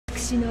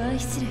私の愛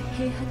する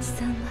平八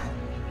さんは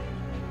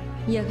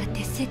やが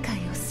て世界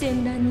を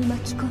戦乱に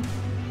巻き込み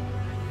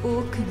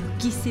多くの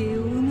犠牲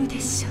を生むで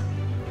しょう。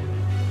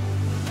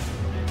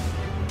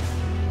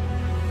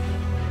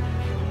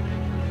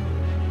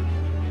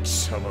貴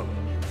様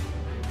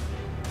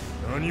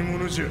何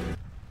者じゃ。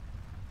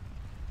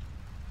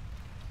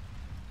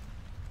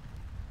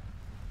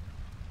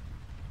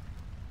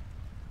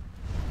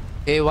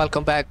Hey,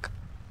 welcome back.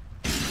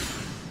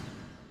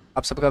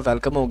 आप सबका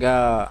welcome हो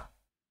गया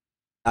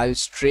लाइव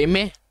स्ट्रीम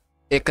में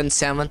टेकन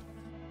 7।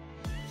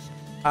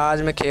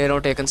 आज मैं खेल रहा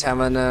हूँ टेकन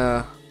 7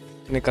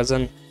 अपने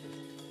कज़न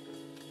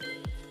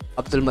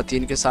अब्दुल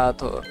मतीन के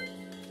साथ और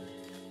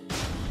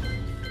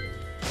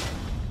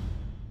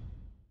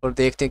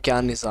देखते हैं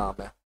क्या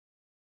निज़ाम है।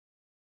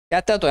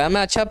 कहता तो है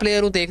मैं अच्छा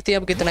प्लेयर हूँ, देखते हैं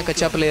अब कितना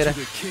अच्छा प्लेयर है।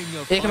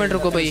 एक मिनट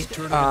रुको भाई।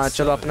 हाँ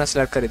चलो अपना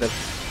सेलेक्ट कर, इधर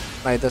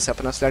मैं इधर से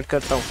अपना सेलेक्ट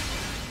करता हूँ।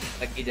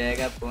 लग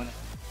जाएगा फोन।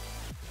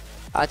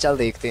 हाँ चल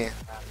देखते हैं।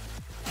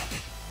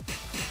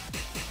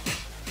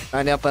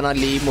 मैंने अपना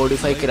ली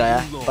मॉडिफाई कराया,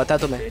 पता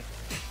तुम्हें?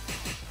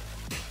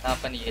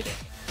 अपन ये ले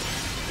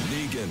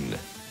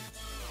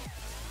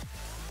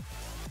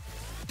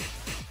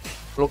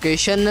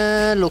लोकेशन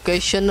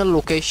लोकेशन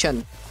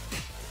लोकेशन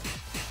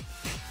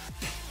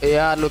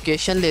यार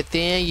लोकेशन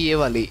लेते हैं ये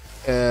वाली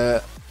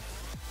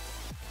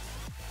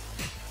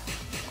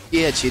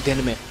ये अच्छी।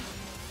 दिन में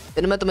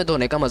तुम्हें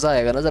धोने का मजा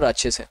आएगा ना जरा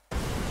अच्छे से,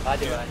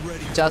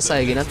 चास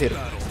आएगी ना फिर।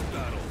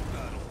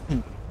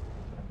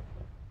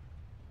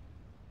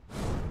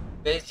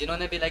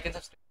 जिन्होंने भी लाइक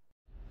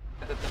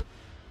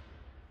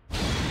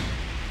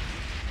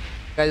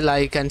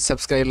एंड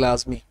सब्सक्राइब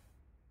लाजमी।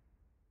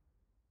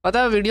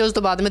 पता है वीडियोस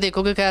तो बाद में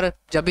देखोगे, खैर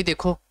जब भी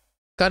देखो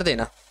कर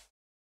देना।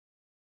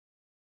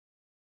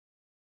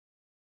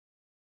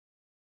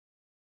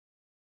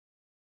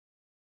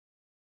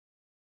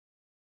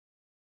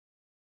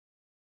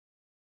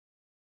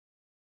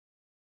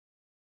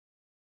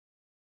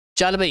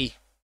 चल भाई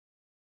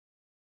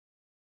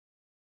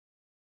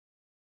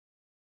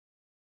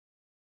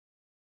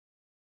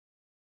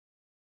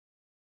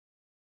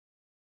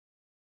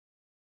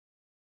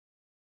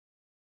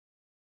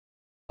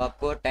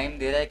आपको टाइम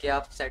दे रहा है कि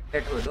आप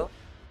सेट हो दो।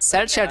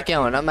 सेट क्या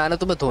होना, मैंने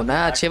तुम्हें धोना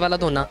है अच्छे वाला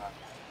धोना।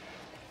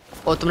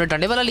 और तुमने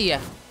डंडे वाला लिया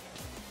है?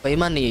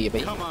 बेईमान नहीं है ये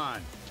भाई।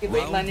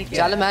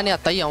 चल मैं नहीं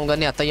आता ही आऊंगा,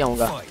 नहीं आता ही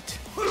आऊंगा।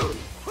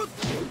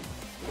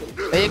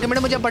 एक मिनट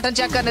मुझे बटन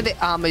चेक करने दे।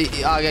 हाँ मैं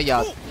आ गया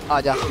यार,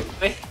 आजा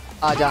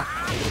आजा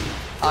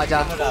आजा।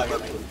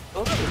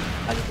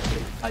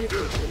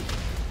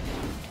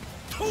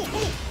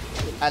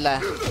 अला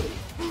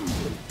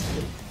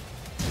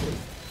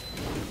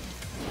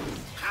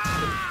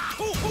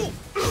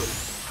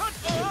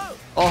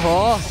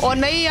ओहो ओ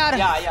नहीं यार,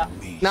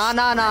 ना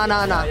ना ना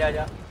ना ना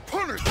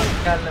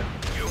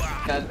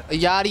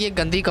यार ये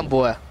गंदी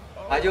कंबो है।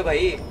 आजो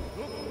भाई,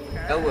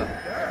 क्या हुआ?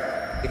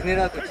 दिख नहीं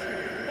रहा कुछ,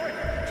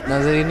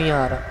 नजर ही नहीं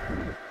आ रहा।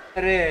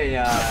 अरे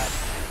यार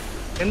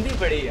गंदी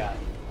पड़ी यार।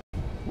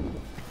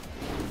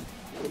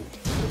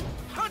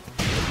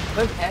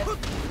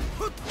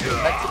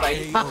 भाई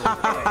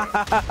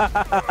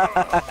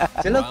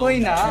चलो कोई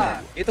ना,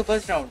 ये तो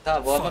फर्स्ट राउंड था,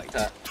 वार्म अप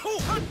था।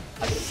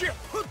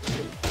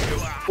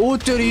 ओ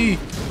तेरी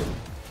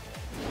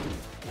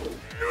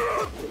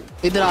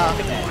इधर आ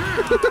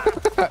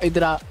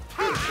इधर आ।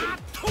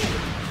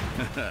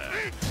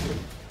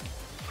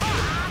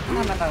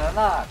 ना ना ना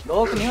ना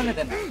लॉक नहीं होने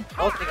देना,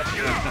 लॉक नहीं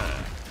करना।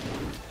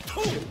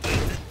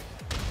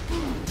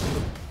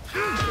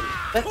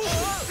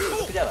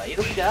 रुक जा भाई,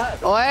 रुक जा।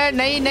 ओए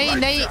नहीं नहीं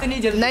नहीं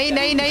नहीं नहीं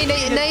नहीं नहीं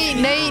नहीं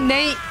नहीं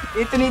नहीं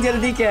इतनी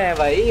जल्दी क्या है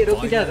भाई,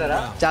 रुक जा जरा।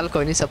 चल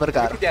कोई नहीं सबर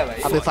कर,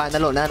 अभी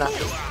फाइनल होना है ना।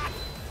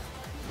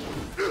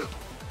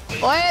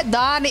 ओए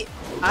दानी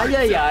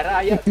आजा यार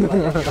आजा।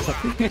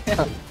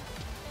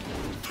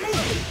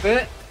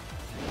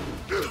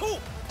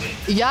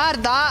 यार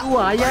दा तू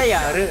आजा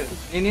यार।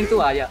 नहीं तू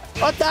आजा।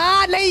 ओ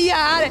दा नहीं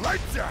यार।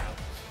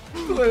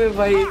 ओए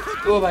भाई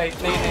ओ भाई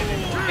नहीं नहीं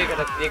नहीं ये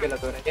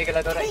गलत हो रहा है, ये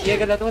गलत हो रहा है, ये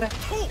गलत हो रहा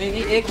है। नहीं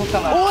नहीं एक मुक्का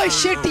मार। ओए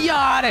शिट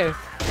यार।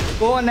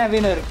 कौन है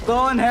विनर,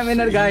 कौन है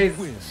विनर गाइस?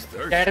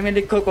 चैट में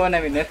लिखो कौन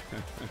है विनर।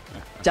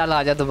 चल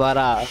आजा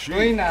दोबारा।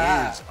 कोई ना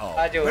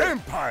आ जाओ,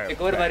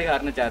 एक और बारी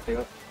हारना चाहते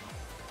हो?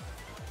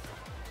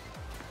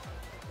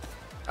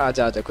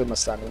 आजा आजा कोई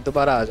मसला नहीं,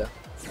 दोबारा आजा।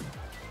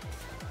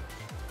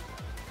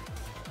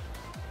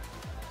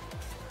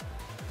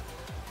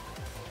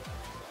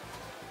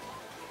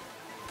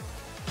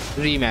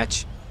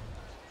 Rematch.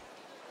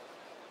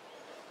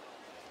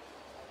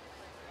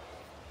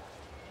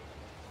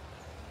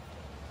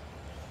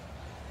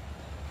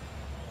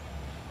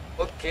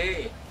 Okay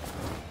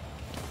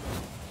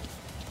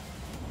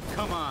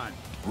Come on.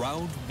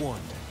 Round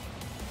 1.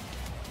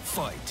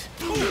 Fight.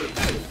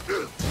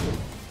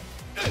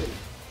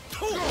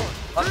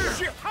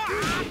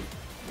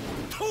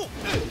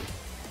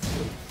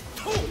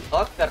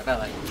 Lock करना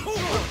भाई।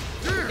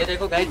 ये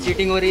देखो गाइस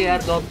चीटिंग हो रही है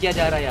यार, लॉक किया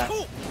जा रहा है यार।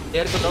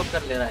 प्लेयर को लॉक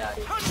कर ले रहा है यार।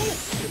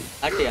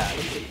 हट यार।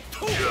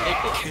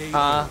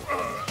 हाँ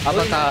अब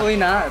बता। कोई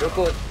ना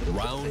रुको।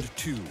 Round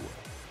 2.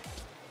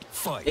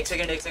 एक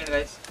सेकंड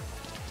गाइस,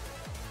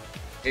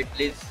 वेट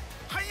प्लीज।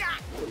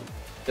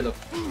 चलो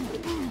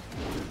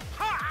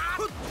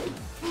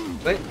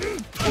भाई,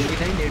 मूवी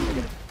नहीं लेट हो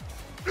गया।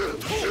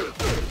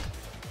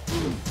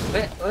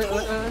 ओए ओए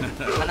ओए,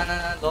 ना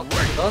लॉक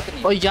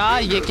नहीं। ओ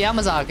यार ये क्या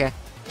मजाक है।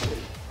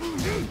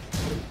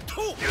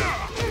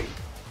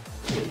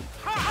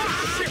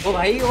 ओ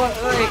भाई वो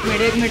एक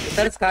मिनट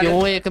तरस खा ले।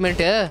 क्यों 1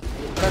 मिनट?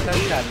 थोड़ा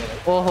तरस खा ले।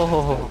 ओ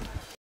हो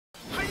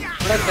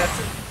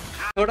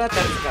थोड़ा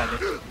तरस खा ले,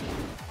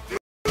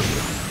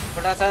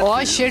 थोड़ा सा।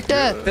 ओ शिट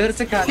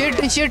तरस खा ले।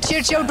 शिट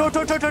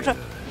उठ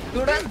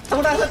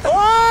थोड़ा सा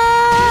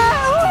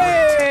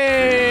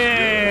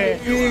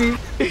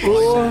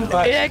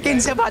एक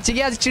इनसे बच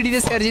गया, चिड़ी दे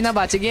सिर जी ना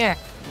बच गए हैं।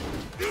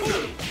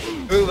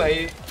 ओ भाई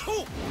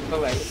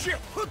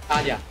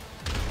आजा,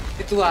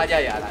 तू आजा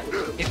यार,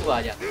 तू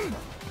आजा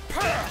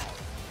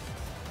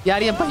यार।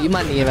 ये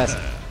बेईमानी है वैसे।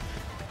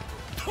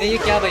 नहीं ये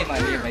क्या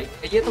बेईमानी है भाई,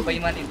 ये तो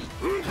बेईमानी नहीं,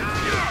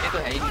 ये तो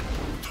है ही नहीं।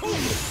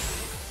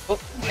 ओ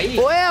भाई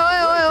ओए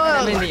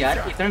नहीं यार,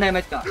 इतना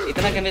डैमेज का,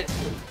 इतना डैमेज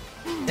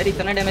यार,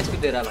 इतना डैमेज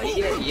क्यों दे रहा भाई?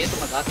 ये तो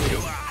मजाक हो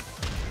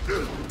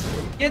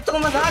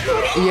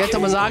रही है, ये तो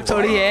मजाक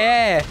थोड़ी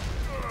है।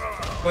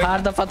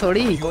 हर दफा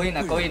थोड़ी। कोई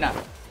ना,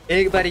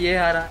 एक बार ये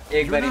हारा,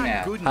 एक बार ही मैं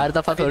हारा, हर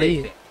दफा थोड़ी।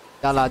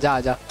 चल आजा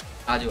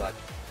आजो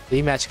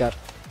रीमैच कर।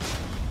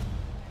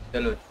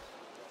 चलो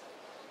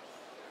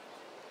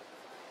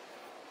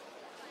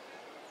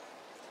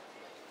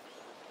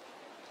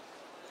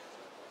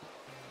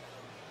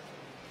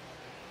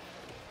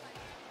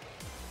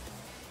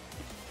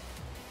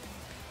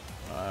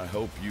I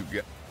hope you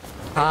get.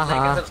 हाँ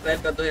लाइक एंड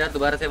सब्सक्राइब कर दो यार,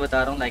 दोबारा से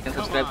बता रहा हूँ, लाइक एंड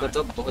सब्सक्राइब कर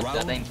दो, बहुत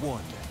ज्यादा Round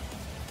 1.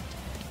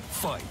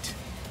 Fight.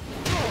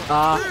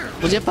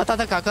 मुझे पता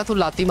था काका तू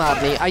लाती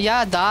मारनी।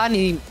 या दा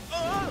नहीं।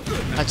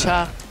 अच्छा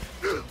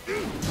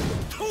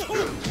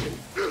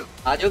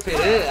आजो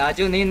फिर,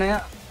 आजो नहीं नया,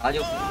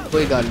 आजो।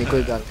 कोई गल नहीं।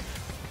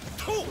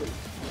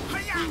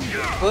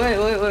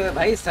 ओए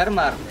भाई, सर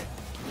मार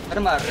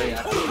रहे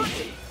यार,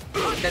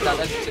 क्या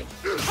ज्यादा।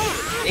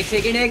 एक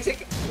सेकंड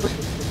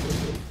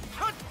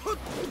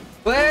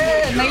ओए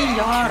नहीं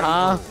यार।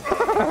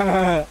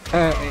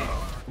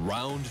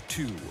 Round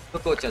 2.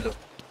 रुको, चलो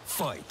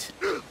Fight.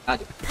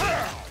 आजो।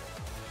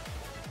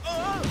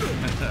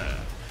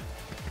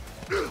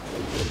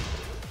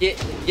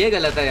 ये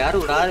गलत है यार,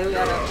 उड़ा रहे हो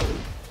यार,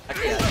 हट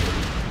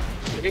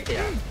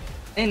यार।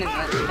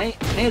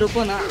 नहीं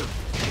रुको ना,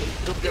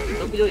 रुक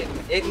जाओ,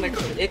 एक मिनट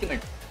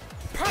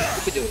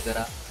रुक जाओ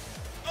जरा।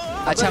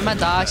 अच्छा मैं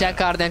दा चेक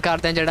कर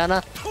दें जड़ा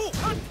ना,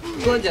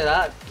 रुको जरा,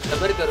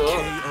 सब्र करो।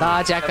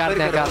 दा चेक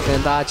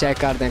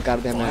कर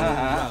दें मैं।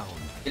 हाँ,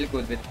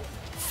 बिल्कुल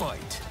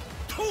Fight.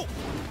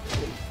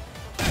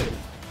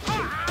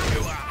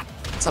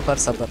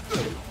 सबर।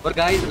 और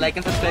गाइस लाइक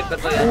एंड सब्सक्राइब कर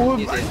दो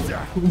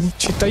यार।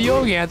 चित्तई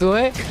हो गया तू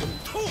है।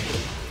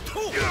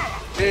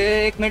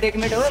 एक मिनट हट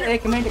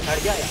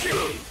जा यार,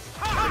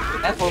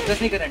 मैं फोकस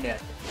नहीं करने यार,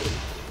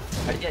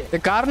 हट जा यार।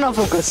 कर ना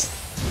फोकस।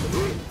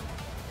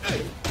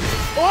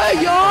 ओए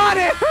यार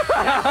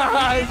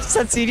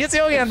सब सीरियस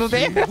हो गया तू ते।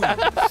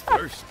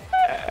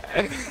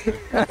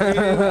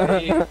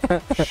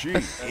 She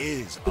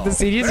is तू तो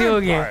सीरियस ही हो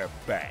गया।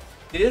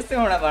 सीरियस से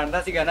होना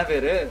बनता सीगा ना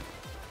फिर।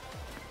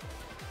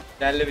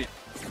 चल भी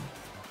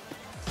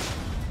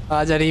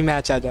आजा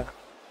रीमैच आजा।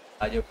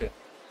 आजो फिर।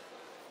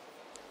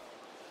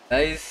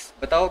 गाइस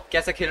बताओ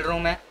कैसे खेल रहा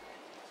हूँ मैं।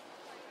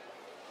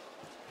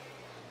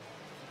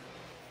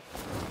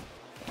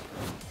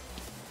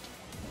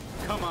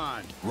 Come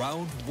on.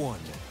 Round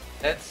 1.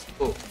 Let's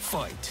go.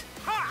 Fight.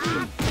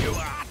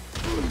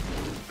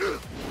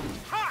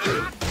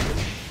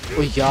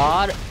 ओ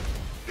यार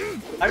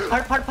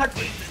फट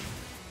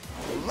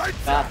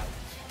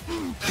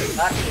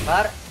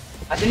बार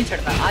आज नहीं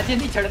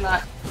चढ़ना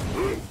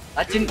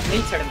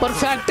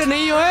परफेक्ट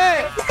नहीं होए।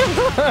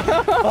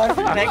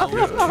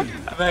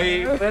 भाई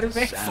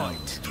परफेक्ट।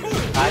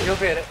 आ जाओ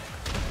फिर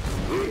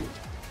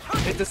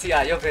तुसी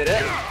आ जाओ फिर,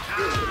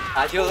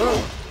 आ जाओ।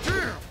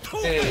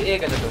 ये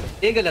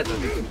गलत हो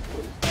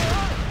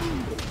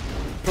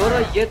करो,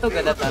 ये तो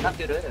गलत है ना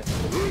फिर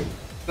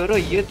करो,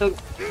 ये तो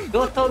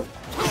गलत हो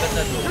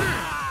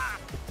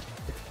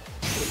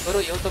करो,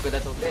 यो तो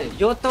गलत हो गए,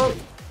 यो तो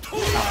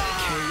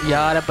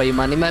यार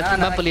बेईमानी। मैं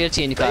प्लेयर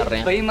चेंज कर रहे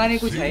हैं। बेईमानी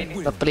कुछ है ही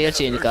नहीं, मैं प्लेयर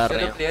चेंज कर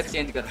रहे हैं। प्लेयर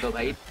चेंज कर दो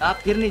भाई, आप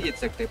फिर नहीं जीत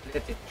सकते।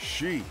 Player change.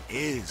 She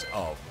is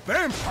a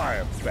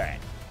vampire bat.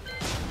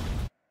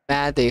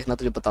 मैं देखना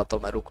तुझे बताता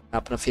हूँ। मैं रुक, मैं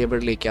अपना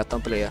फेवरेट लेके आता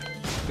हूँ प्लेयर।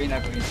 कोई ना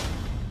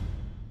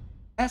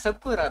मैं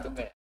सबको हरा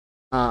दूंगा।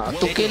 हाँ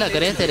तुक्के लग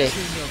रहे तेरे।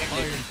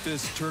 Iron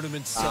Fist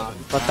Tournament 7.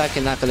 पता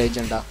कितना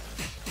कलेजेंड आ।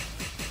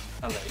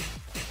 हाँ भाई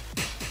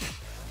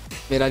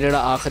मेरा जेड़ा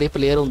आखिरी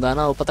प्लेयर हुंदा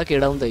ना, वो पता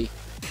केड़ा हुंदा ही।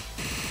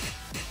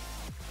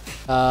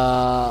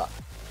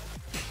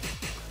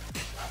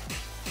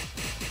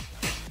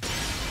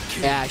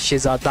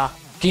 शहजादा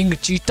किंग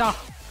चीता।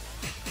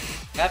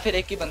 मैं फिर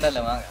एक ही बंदा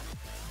लवांगा।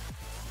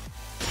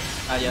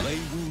 आ जा। Lei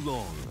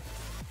Wulong.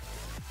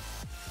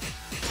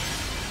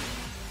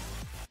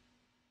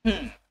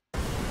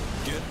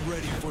 Get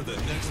ready for the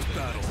next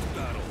battle.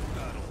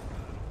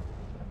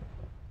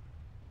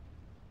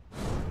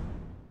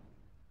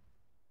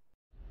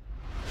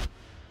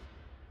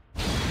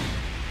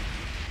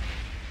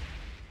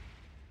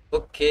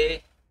 Okay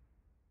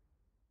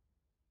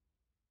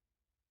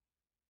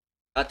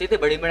आती तो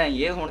बड़ी बनाई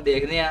है हुण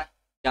देखते हैं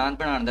जान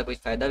बनाने का कोई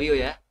फायदा भी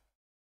होया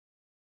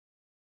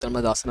तो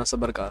मैं दसना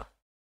सबर कर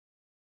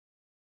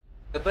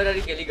गब्बर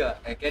वाली केड़ी गल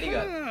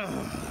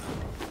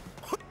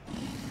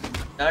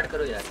स्टार्ट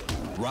करो यार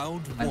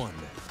Round one.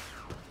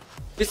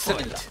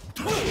 बिस्मिल्लाह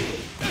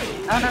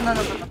ना ना ना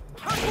ना ना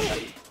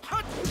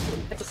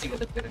तुसी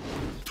गलत कर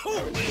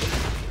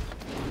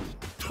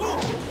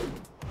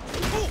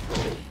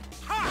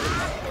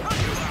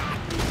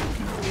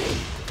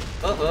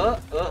ओहो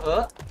ओहो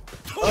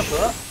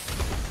ओहो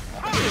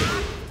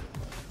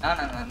ना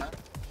ना ना ना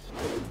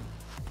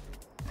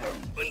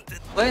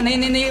ओए नहीं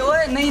नहीं नहीं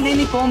ओए नहीं नहीं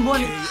नहीं कॉम्बो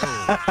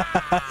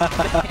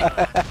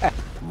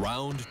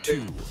Round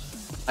two.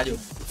 आजो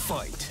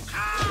Fight.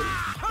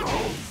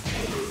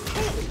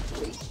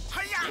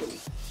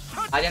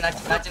 आजा नाच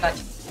नाच नाच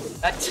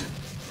नाच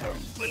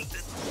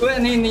ओए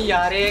नहीं नहीं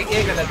यार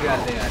ये गलत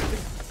बात है यार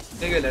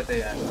ये गलत है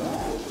यार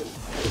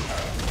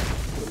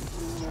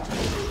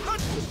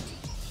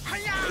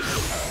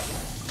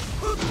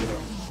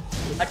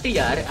हटी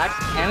यार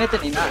हट एवे तो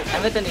नहीं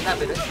ना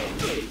फिर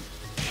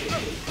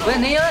ओए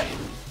नहीं यार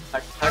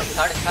हट हट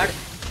हट हट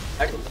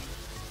हट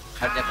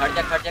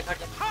हट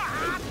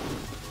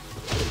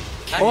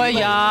जा ओए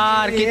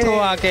यार किथों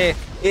आके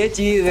ये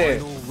चीज है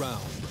Final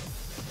round.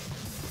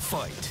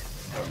 Fight.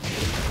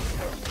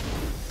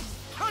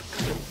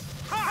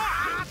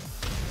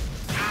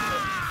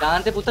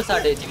 जान ते पुत्र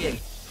साढ़े च भी है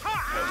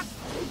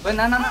ओए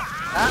ना ना ना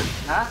ना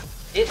ना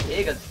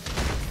ये गलत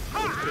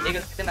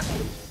कितने ना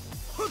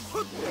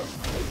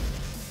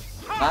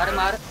मार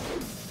मार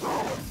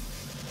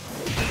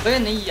ओए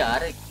नहीं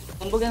यार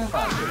तुम क्या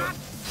मार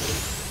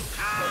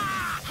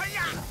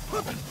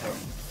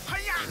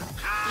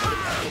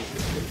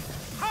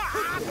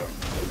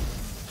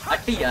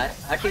हट यार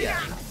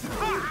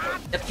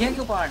जब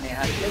क्यों पाड़ने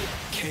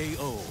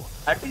KO.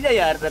 हट जा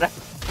यार जरा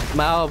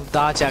मैं अब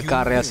दा चेक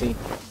कर रहा सी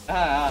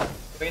हाँ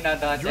कोई ना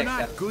दा You're चेक not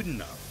कर good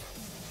enough.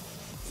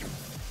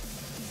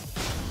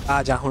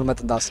 आ जा हुन मैं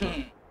तैਨੂੰ दसना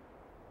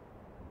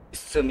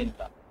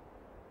बिस्मिल्लाह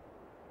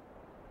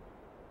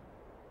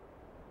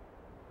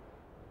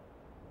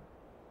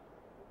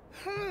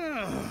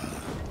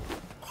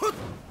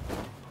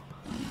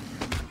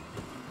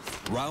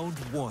Round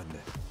one.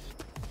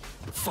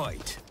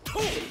 Fight.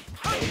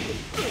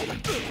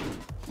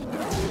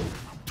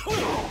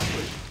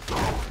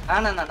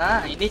 ना ना ना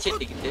इन्हीं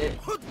चेटी किते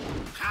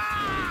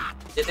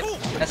जैसे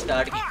मैंने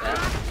स्टार्ट किया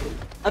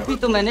अभी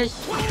तो मैंने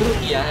शुरू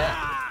किया है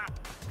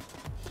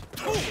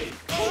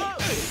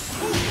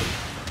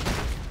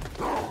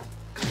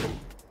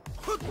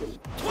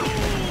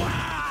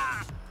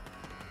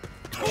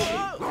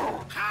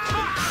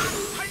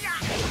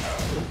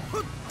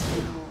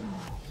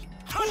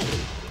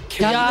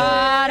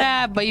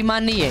यार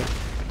बेईमानी है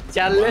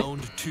चल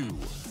Round two.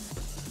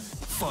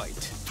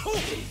 Fight.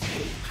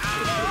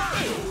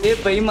 ये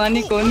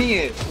बेईमानी कौन है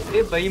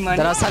ये बेईमानी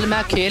दरअसल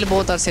मैं खेल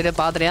बहुत अरसे दे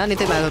बाद रहा नहीं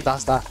तो मैं तो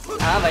दसदा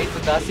हाँ भाई तू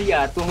दस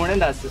यार तू हुणे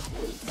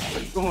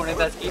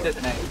दस की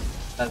दसना है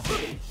दस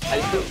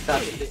भाई तू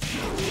दस दे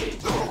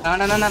ना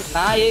ना ना ना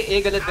ना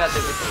ये गलत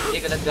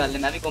गल है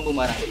मैं भी कॉम्बो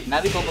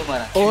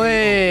मारा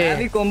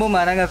ओए कॉम्बो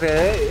मारांगा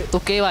फिर तू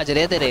के बज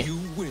रहे तेरे You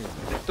win.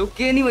 तू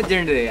के नहीं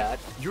बजन दे यार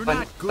You're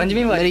not good.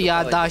 पंजवीं बार मेरी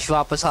याददाश्त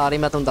वापस आ रही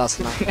मैं तुम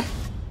दसना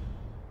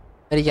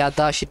मेरी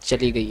याददाश्त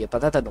चली गई है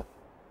पता तेनू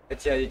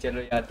अच्छा जी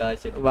चलो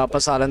याददाश्त चलो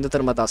वापस आ लेंदे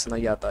तेरे मैं दसना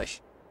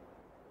याददाश्त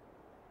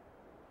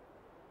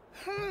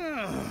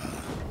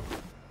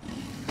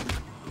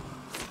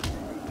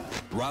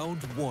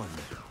Round one.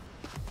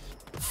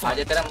 आज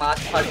तेरा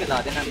मास्क फाड़ के ला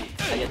देना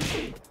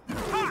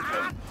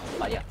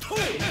आजा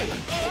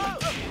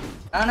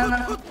ना ना ना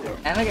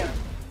ऐसा क्या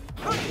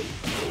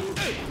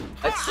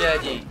अच्छा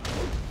जी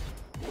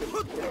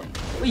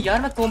ओ यार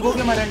मैं कॉम्बो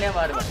के मारने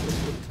बार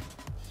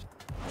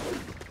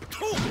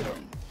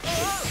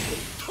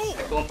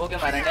कॉम्बो के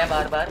मारने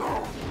बार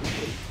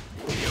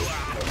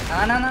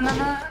ना ना ना ना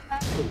ना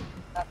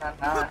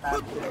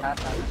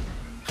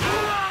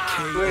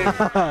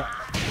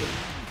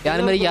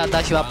यार मेरी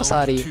याददाश्त वापस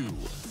आ रही है Two.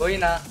 कोई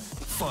ना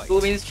Fight. 2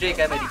 विन स्ट्रीक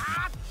है मेरी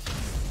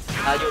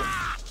आजो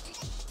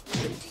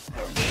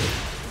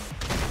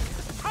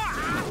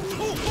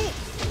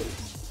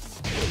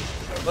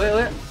ओए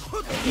ओए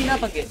तीना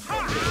पंगे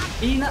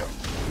तीना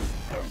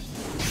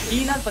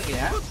पंगे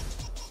हैं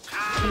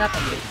तीना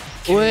पंगे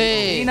ओए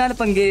तीना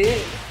पंगे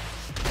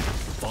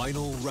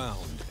Final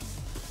round.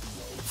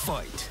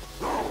 Fight.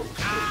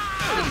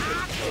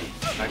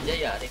 हट जा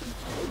यार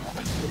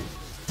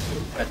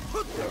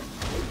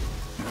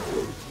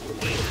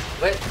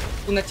ओए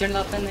तू नचन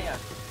लाता है ना यार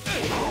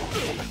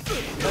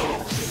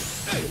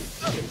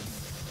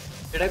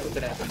केड़ा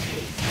कुतरा है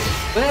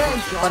ओए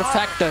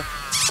परफेक्ट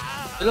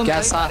चलो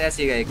कैसा?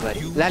 ऐसे एक बार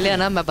ले लिया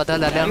ना मैं पता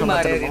ले लिया नहीं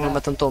मारेगा ना।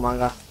 मैं तुम तो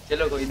मांगा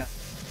चलो कोई ना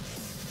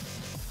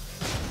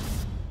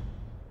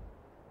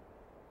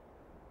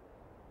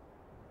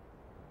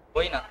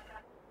कोई ना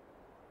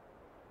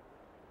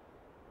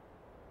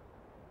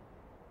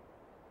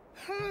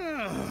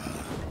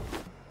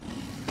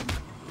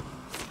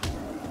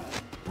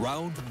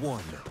Round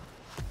 1.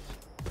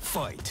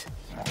 Fight.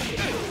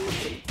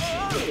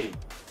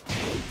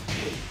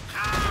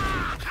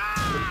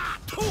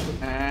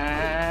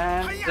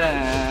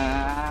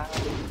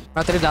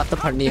 मैं तेरी लात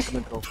फाड़नी, एक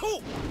मिनट रुक।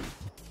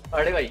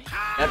 फाड़े भाई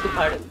यार, तू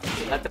फाड़,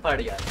 लात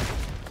फाड़ यार,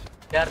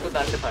 यार तू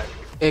लात फाड़।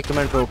 एक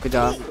मिनट रुक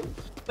जा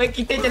भाई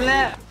कितने चलना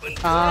है?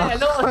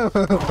 हेलो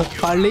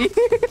फाड़ ली।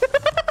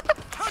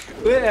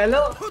 ओए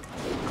हेलो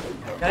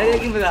यार, ये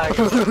की मजाक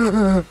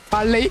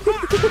फाड़ ली।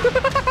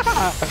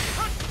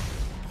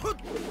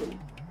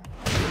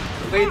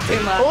 भाई इतने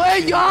मार। ओए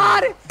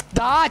यार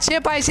दा अच्छे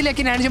पाए सी,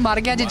 लेकिन एंड च मार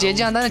गया। जे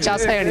जांदा ना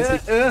चास है नहीं सी।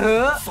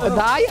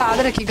 दा याद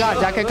रखी घर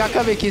जाके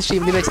काका वेखी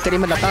स्ट्रीम दे विच तेरी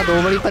मैं लत्तां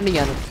 2 बड़ी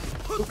भन्नियां ने।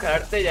 तू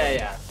खड़ते जा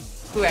यार,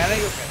 तू ऐਵੇਂ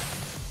क्यों कर?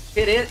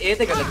 फिर ये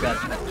तो गलत बात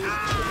है,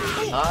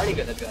 सारी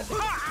गलत बात है।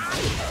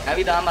 मैं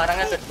भी दाम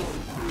मारांगा फिर तू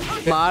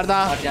मार दा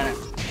मर जाना।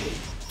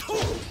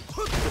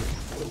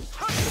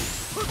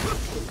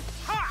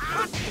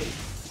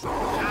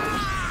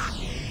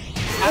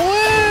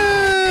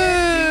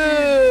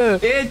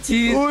 ये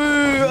चीज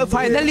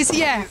फाइनल नहीं सी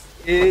है,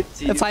 ये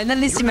चीज फाइनल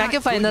नहीं सी। मैं क्या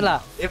फाइनल आ,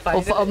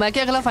 मैं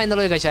क्या अगला फाइनल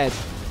होएगा शायद।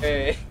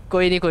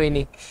 कोई नहीं कोई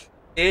नहीं,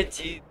 ये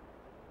चीज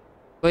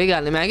कोई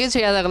गल नहीं। मैं क्या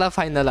शायद अगला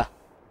फाइनल आ।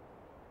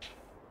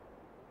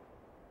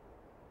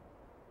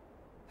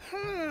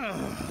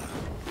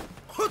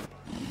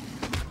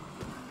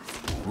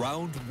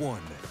 Round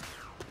 1.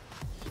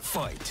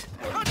 Fight.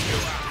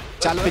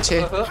 चल पीछे।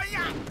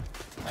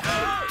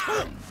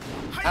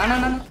 ना ना ना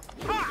ना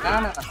ना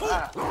ना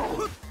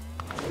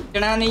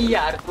ना नहीं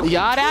यार,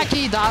 यार है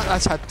की दा।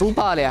 अच्छा तू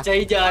पा लिया।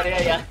 चाहिए जा रहा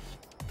है यार,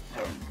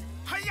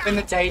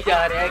 मैंने चाहिए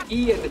जा रहा है कि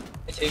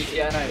चाहिए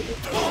जा रहा है तो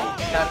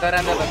जाता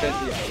रहना बदल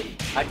दिया।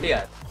 हट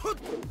यार,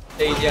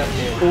 चाहिए जा रहा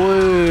है।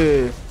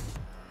 ओए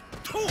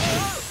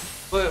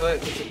ओए ओए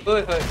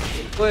ओए ओए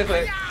ओए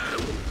ओए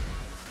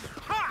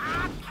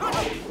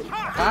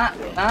हाँ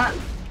हाँ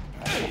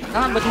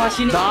हाँ,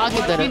 बदमाशी नहीं, दा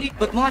किधर?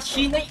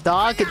 बदमाशी नहीं,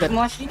 दा किधर?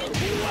 बदमाशी नहीं।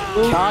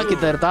 दा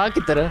किधर? दा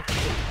किधर?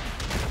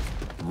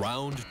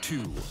 Round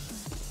 2.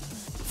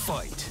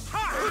 Fight.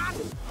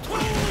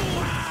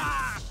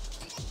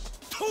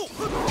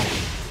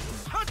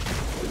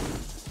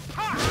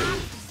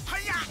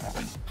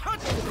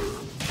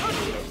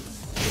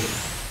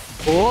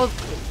 ओ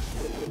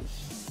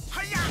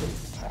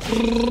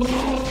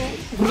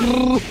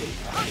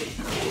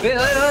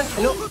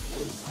हेलो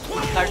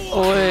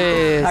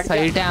ओए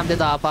सही टाइम पे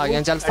दाप आ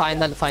गया। चल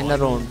फाइनल फाइनल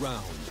राउंड।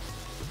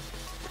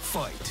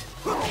 Fight.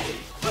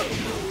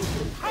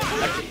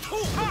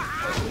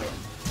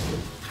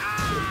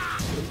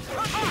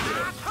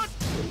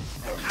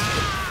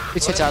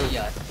 पीछे चल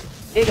यार,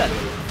 ये गल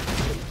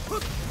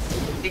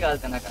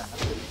करना का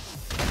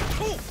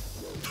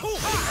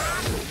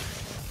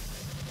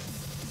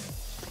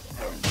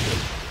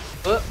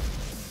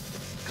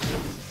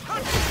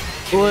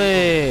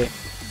ओए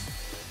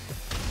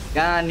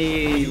कहानी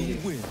You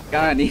win.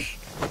 कहानी।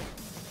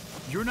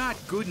 You're not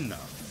good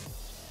enough.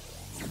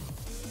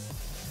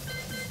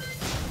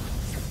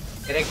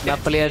 मैं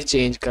प्लेयर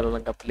चेंज कर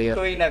लूंगा। प्लेयर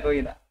कोई ना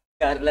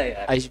कर ले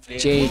यार, I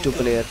change to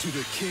player. To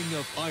the King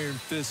of Iron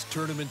Fist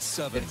Tournament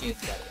 7. Change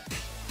कर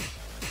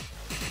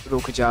ले।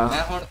 रुक जा।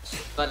 मैं हुन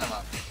सुता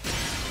लवां।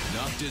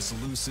 Noctis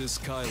Lucis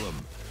Kylum.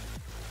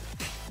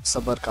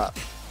 सबर कर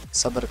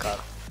सबर कर।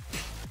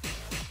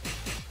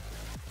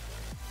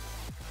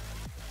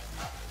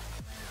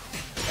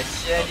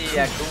 अच्छा जी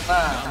अकुमा,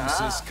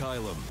 Nemesis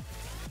Kylum.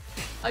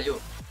 आयो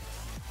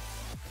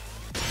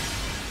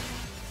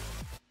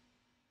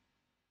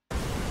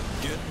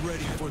Get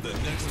ready for the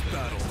next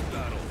battle.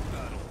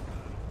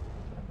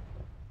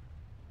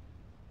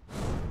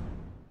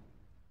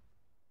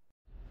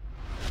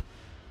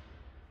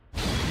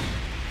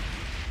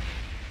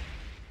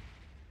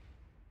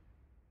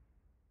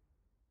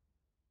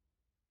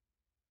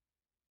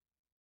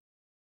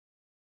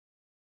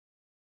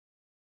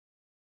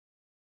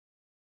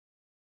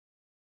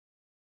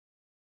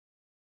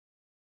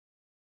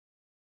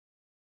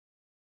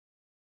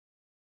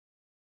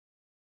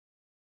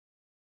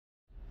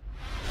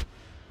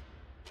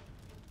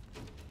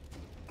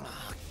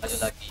 आयो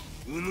लाकी।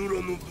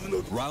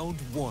 Round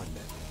 1.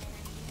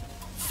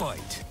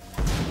 Fight.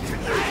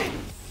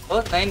 ओ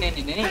नहीं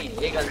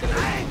ये गलती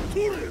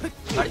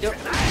हट जाओ,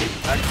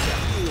 हट जा।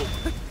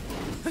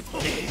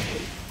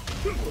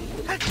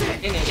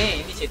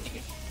 नहीं छेती के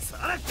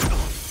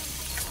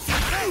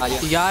आयो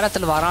यार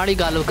तलवारां वाली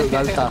गल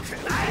गलत आ।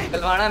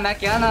 कलवाना मैं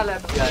क्या नाल है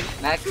यार,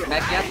 मैं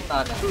क्या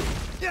नाल है।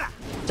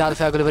 चल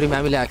फिर अगली बारी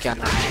मैं भी लेके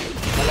आना।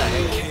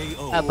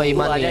 KO। ए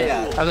बेईमानी है।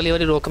 अगली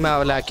बारी रोक मैं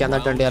लेके आना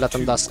डंडे वाला।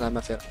 तुम दसना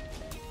मैं फिर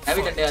मैं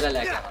भी डंडे वाला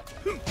लेके आवा।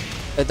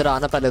 इधर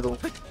आना पहले तू।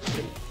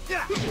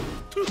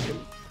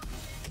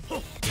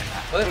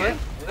 ओए ओए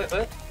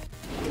ओए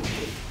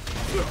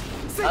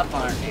सब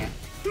मारने हैं,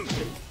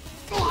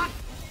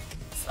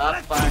 सब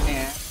मारने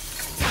हैं।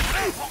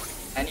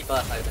 नहीं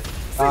पास आ गया।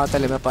 हाँ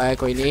तले मैं पाया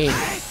कोई नहीं।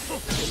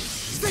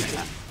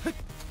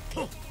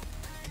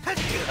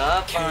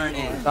 सब मारने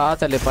हैं। हाँ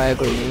तले पाया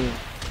कोई नहीं।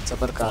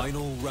 सबर कर।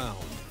 Final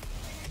round.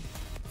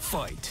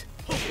 Fight.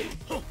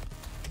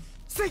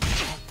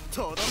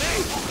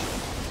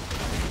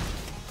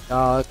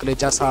 यार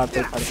कलेजा सार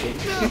ते फड़ के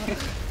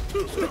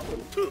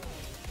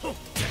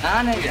ना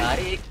ना यार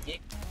एक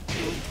ठीक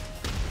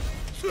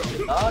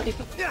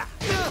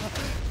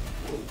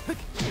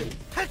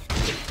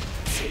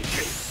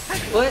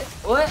ओए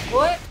ओए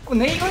ओए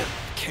नहीं ओए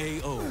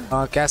KO.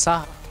 हाँ कैसा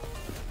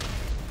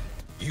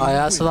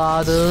आया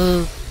स्वाद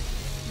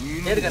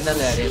ढेर गंदा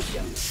ले रहे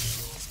हैं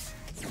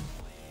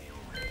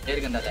ढेर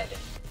गंदा ले रहे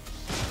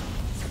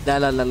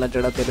ला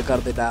जड़ा दिल कर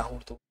दे लै हुण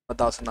तू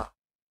दस ना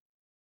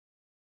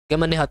कि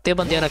मैं निहत्ते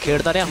बंदियां नाल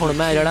खेडदा रहा हुण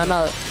मैं जड़ा ना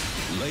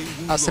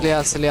असले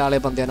वाले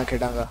बंदियां नाल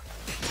खेडांगा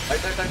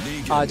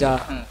आ जा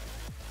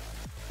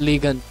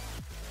ligand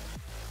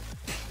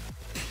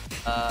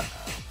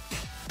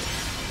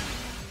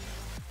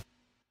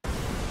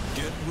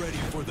Get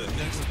ready for the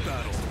next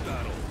battle.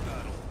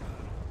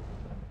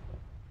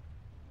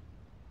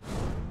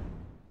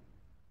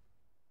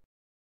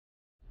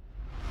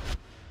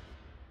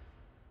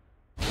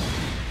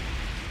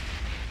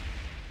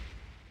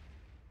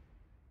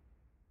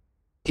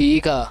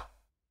 ठीक आ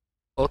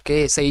ओके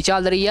सही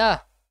चल रही आ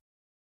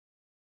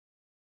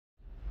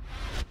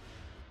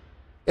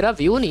तेरा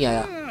व्यू नहीं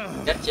आया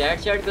यार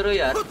चैट करो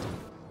यार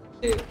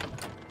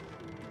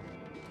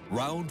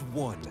Round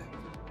 1.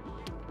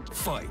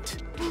 Fight.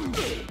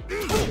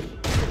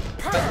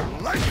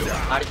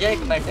 हट जा एक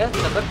मिनट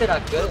सबर ते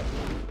रख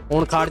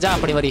हुण खड़ जा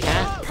अपनी वारी है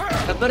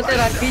सबर ते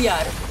रख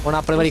यार हुण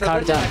अपनी वारी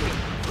खड़ जा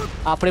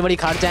अपनी वारी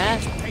खड़ जा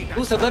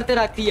तू सबर ते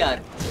रख यार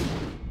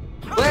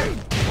ओए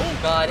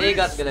कारे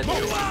गलत गलत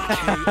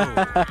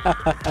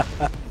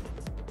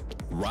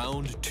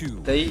Round 2.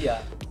 सही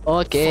यार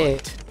ओके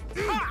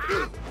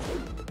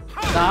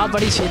ना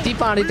बड़ी छेती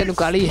पानी तेनू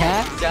काली है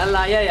चल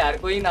आया यार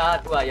कोई ना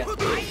तू आया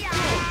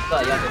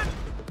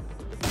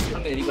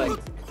मेरी बारी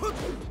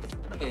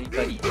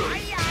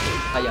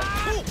आया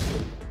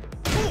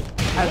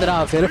इधर आ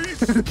फिर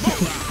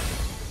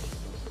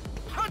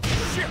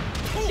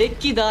एक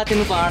ही दांत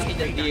तेनू पाड़ दी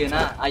जल्दी है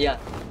ना आया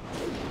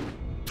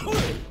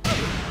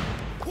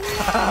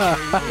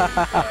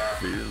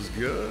Feels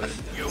good.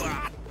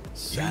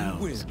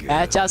 Sounds good.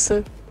 है चस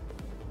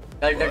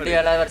कल डंडे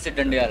वाला वर्सेस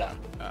डंडे वाला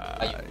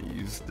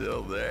You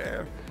still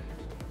there?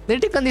 नहीं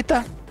टिकन दिता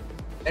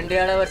डंडे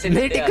वाला वर्सेस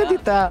नहीं टिकन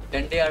दिता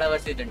डंडे वाला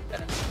वर्सेस डंडे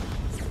वाला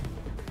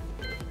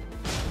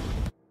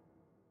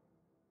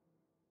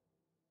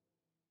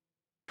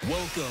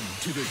Welcome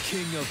to the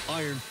King of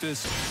Iron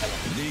Fist,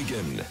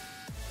 Negan.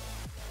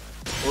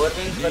 4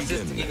 wins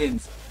versus 3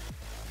 wins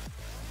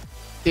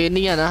तीन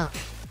ही है ना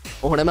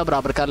हुणे मैं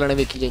बराबर कर लेने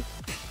वेखी जाई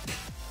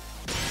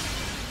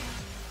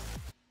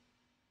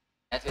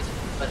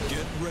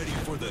Get ready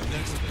for the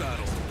next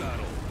battle.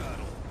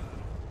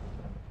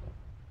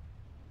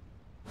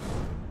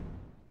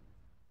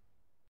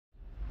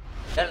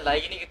 यार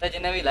लाइक नहीं किया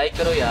जिन्हें भी लाइक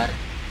करो यार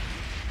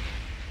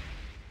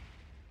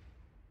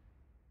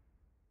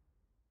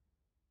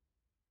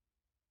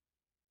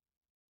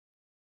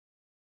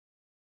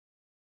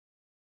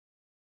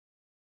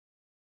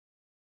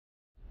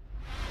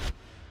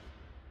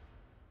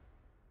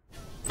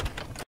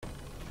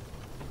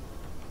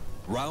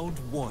Round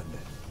 1.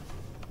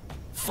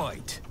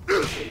 Fight.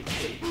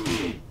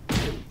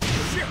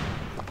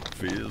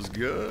 Feels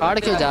good. हाड़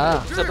के जा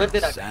सबर ते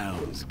रख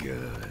Sounds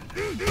good.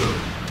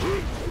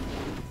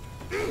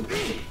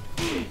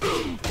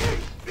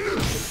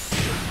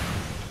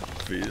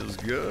 Feels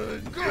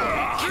good.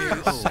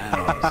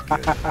 Sounds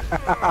good.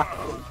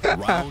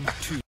 Round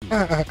 2.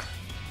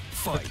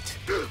 Fight.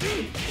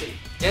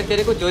 यार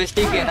तेरे को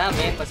जॉयस्टिक है ना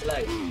मेन मसला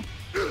है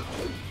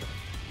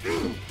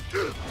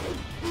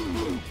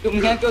तुम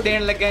यहाँ क्यों देने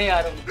लग गए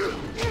यार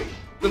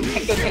तुम यहाँ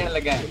क्यों देने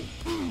लग गए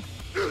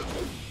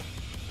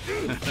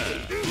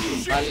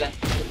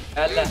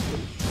अल्लाह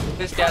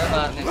फिर स्टाइल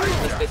मारने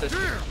सस्ते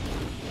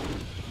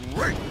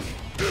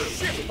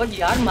और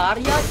यार मार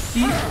यार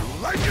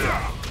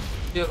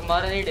जो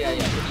मारा नहीं डया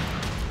यार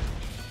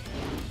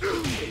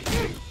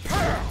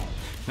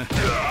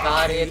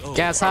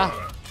कैसा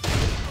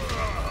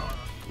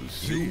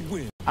You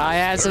win.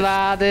 आया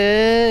स्वाद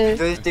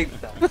जॉयस्टिक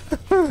था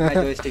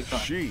जॉयस्टिक था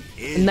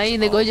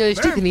नहीं कोई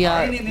जॉयस्टिक नहीं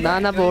आ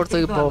ना बोर्ड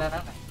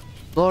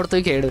तो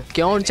ही खेड़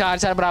क्यों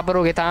 4-4 बराबर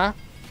हो गए था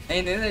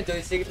नहीं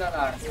जॉयस्टिक था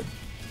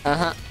ना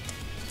हां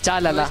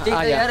चल अल्लाह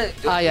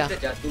आया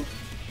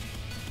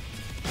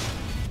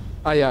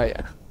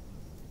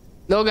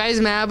लो गाइस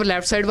मैं अब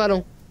लेफ्ट साइड वाला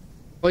हूं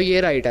और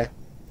ये राइट है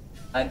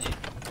हां जी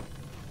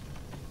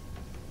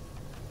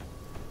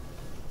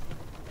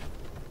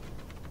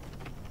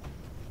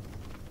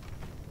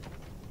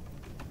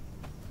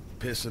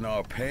Pissing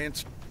our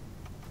pants.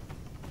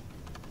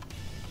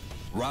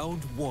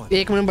 Round 1.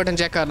 एक मिनट बटन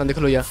चेक कर लो देख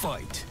लो यार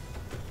Fight.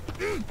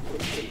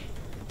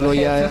 लो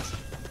यार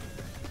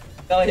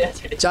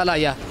चल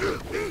आया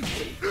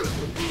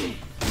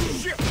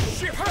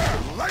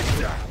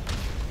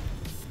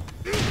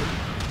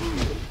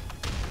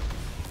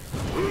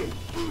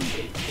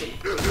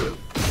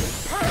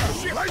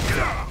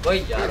ओए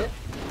यार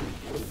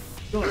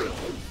KO.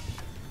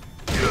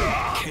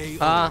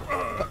 हाँ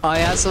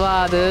आया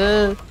स्वाद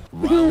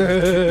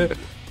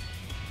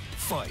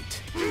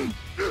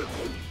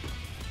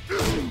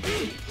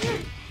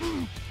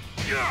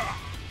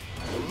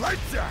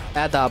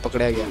ए दा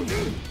पकड़या गया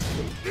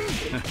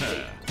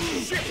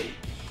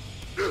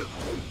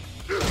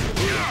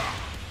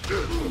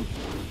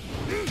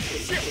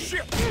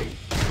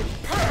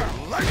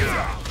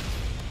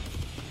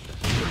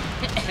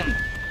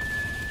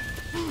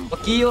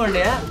की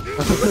होने है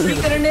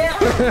की करने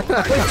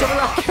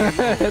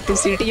है तू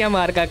सीटियां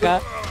मार काका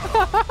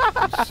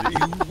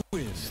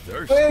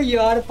ओए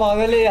यार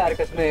पागल है यार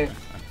कसम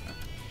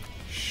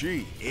She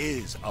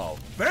is a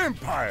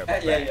vampire.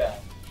 या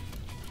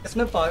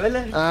इसमें पागल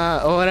है हां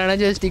और आना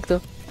जो स्टिक तो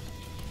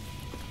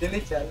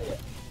नहीं चल यार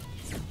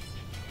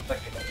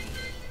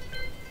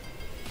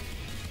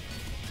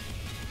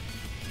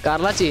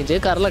करला चेंज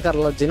कर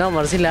ला जिना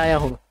मर्जी ले आया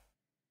हूं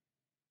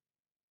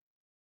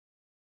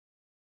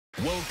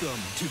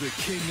Welcome to the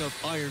King of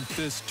Iron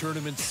Fist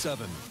Tournament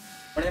 7.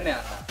 बड़े में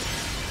आता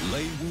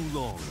Lei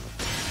Wulong.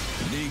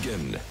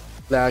 Negan.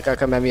 ला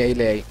काका मैं भी यही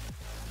ले आई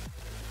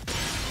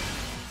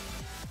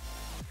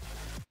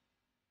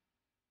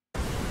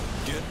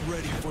Get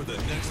ready for the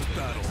next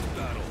battle.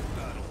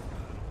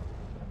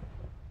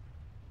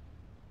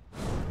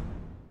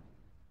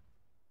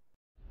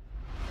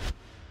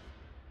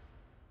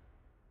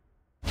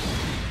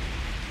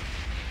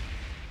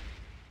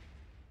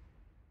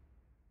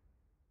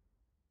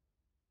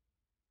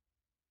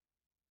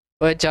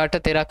 ओए जट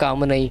तेरा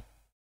काम नहीं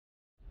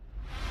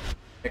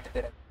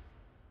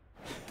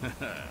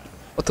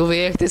ओ तू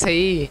वेख ते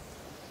सही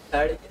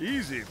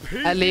Easy.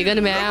 ए लेगन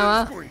मैं आवा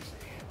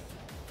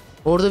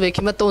और तो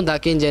वेखी मैं धोंदा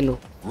किंज इनू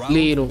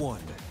ली नू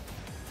Round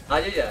 1. आ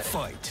जाओ यार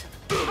Fight.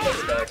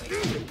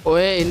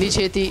 ओए इन्नी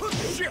छेती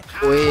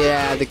ओए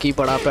ऐद की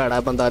बड़ा भैड़ा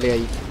बंदा ले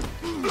आई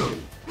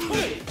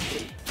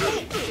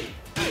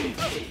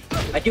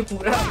आज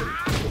पूरा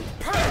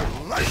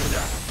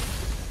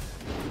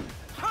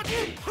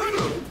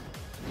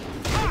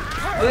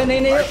ओए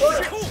नहीं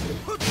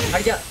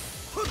हट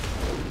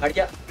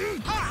जा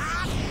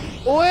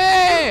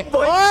ओए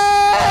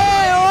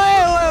ओए ओए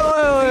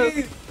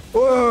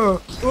ओए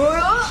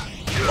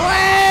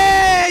ओए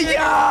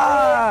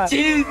यार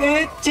चीज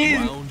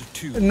Round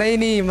 2.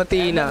 नहीं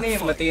मतीना नहीं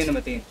मतीन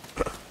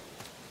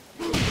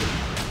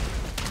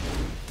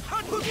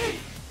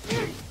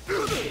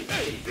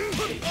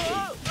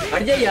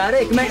हट जा यार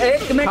एक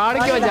मिनट खाड़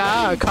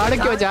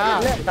क्यों जा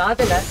कहाँ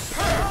पे ला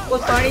वो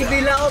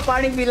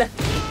पानी पी ला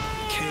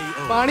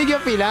पानी क्यों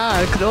पीला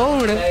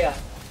खरोण यार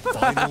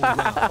Final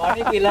round.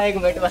 पानी पी ला एक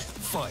मिनट बस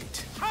Fight.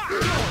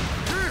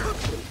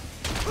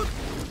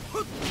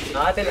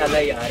 कहाँ पे ला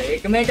यार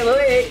एक मिनट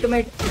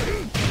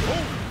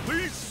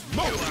Holy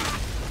smoke.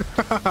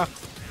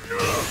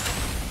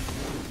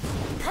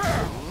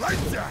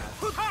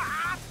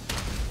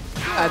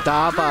 दा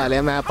पा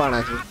लिया मैं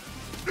पाना सी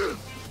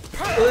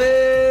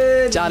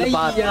ओए चल नहीं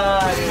बात।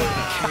 यार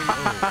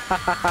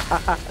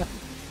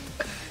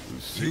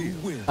You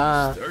win.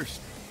 हाँ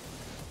Thirsty.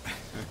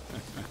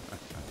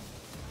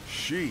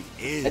 She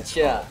is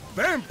अच्छा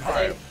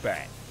vampire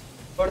bat.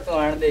 पर तो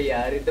आने दे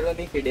यार इधरों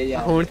नहीं खिड़े जा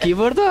हुन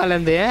कीबोर्ड तो आ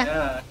लेंदे हैं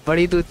हाँ।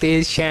 बड़ी तू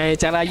तेज शै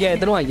चल आइया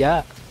इधरों आइया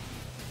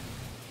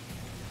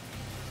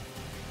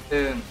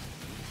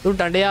तू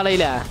डंडे वाला ही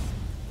ले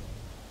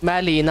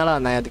मैं लीन वाला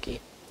आना यद की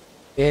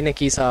ਇਹਨੇ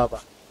ਕੀ ਹਿਸਾਬ ਆ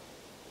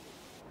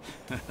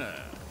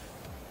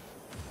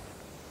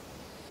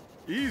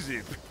Easy.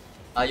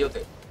 आयो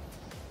थे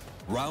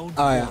Round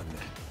आया।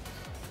 1.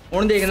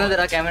 ਹੁਣ ਦੇਖਣਾ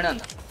ਤੇਰਾ ਕਿਵੇਂ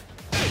ਆਂਦਾ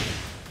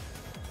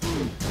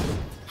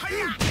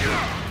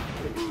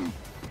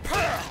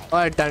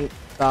ਓਏ ਡੰ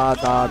ਦਾ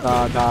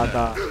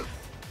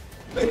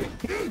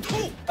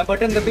ਆ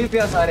ਬਟਨ ਦਬੀ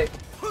ਪਿਆ ਸਾਰੇ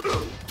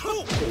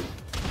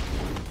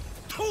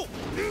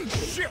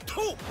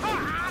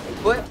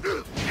ਓਏ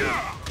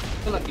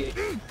तो लगी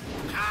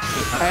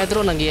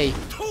ਇਧਰੋਂ ਲੰਗੀ ਆਈ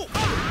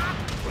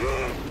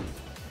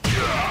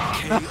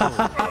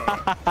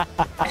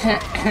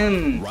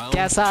Round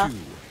कैसा? 2.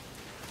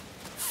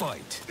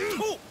 Fight.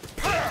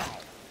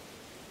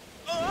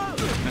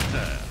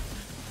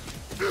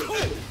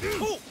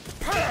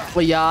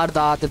 ਉਹ ਯਾਰ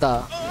ਦਾਤ ਦਾ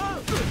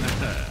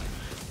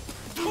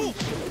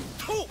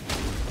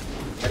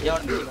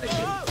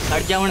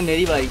हट जा हुन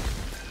मेरी बारी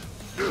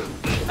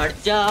हट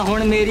जा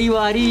हुन मेरी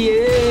बारी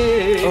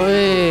ए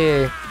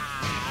ਓਏ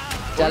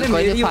ਚੱਲ ਕੋਈ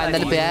मेरी ਨਹੀਂ ਫਾਈਨਲ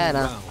बारी। ਪਿਆ ਹੈ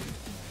ਨਾ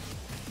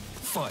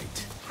Fight.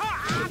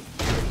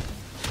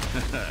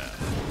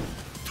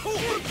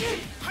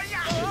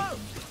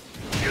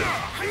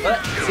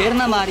 सिर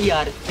ना मारी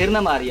यार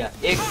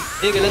एक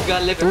गलत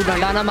गल है तू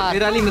डंडा ना मार।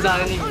 तेरा वाली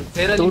मजाक नहीं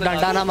तेरा तू वाली डंडा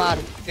मजाक- ना मार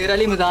तेरा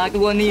वाली मजाक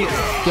वो नहीं है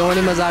क्यों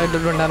नहीं मजाक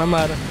डंडा ना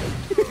मार You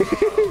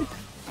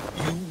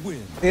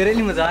win. तेरे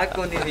वाली मजाक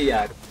कौन नहीं थी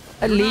यार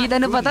ली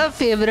तैਨੂੰ पता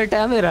फेवरेट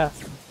है मेरा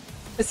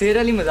सिर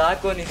वाली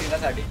मजाक कौन नहीं थी ना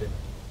साडी ते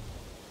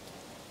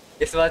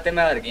इस वास्ते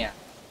मैं हार गया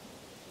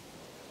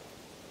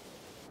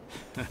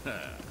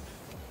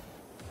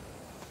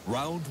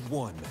Round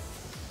 1.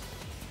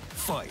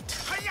 Fight.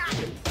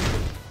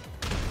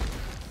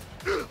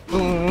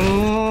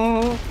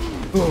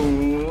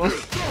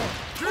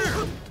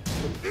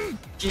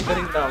 की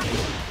करिंदा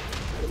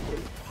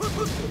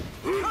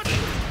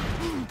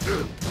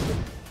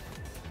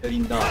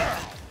करिंदा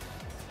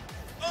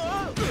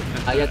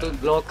आया तू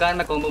ब्लॉक कर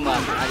मैं कॉम्बो मार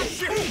आजा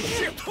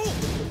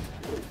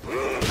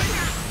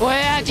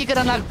ओए की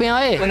करन लग पिया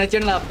ओए वो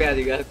नचन ला पे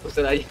आजीगा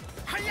कुसराई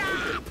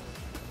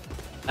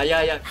आया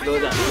आया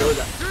क्लोज आ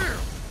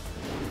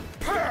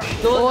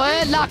ओए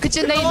लक च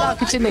नहीं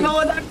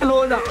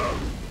क्लोज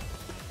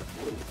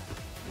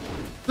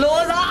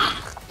आ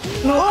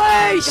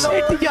ओए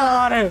शिट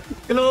यार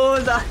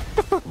क्लोज आ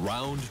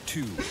Round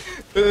 2.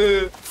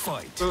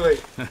 Fight. ओए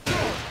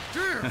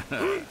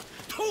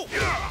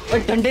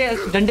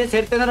डंडे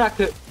सिर पे ना रख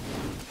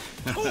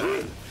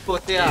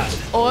पोतिया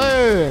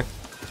ओए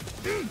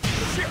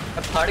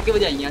फाड़ के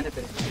बजाइयां ने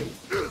तेरे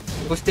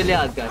कुछ ते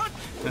लिहाज कर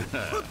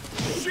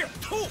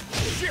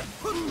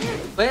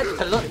ओए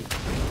चलो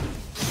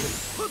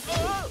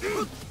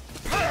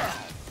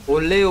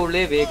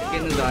ओले वेख के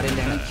नजारे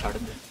लेना छड़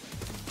दे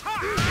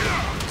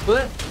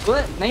ओए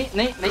नहीं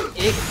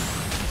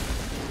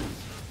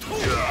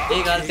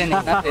एक गाल से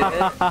नहीं ना फिर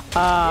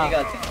एक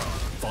गाल से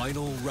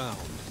Final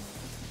round.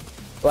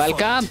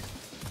 वेलकम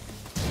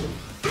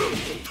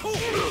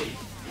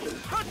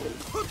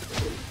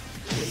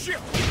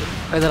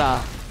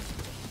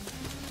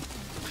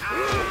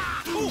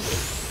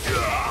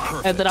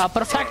इधर आ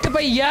परफेक्ट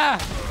भैया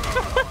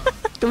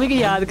तू भी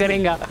की याद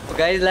करेगा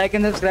गाइस लाइक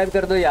एंड सब्सक्राइब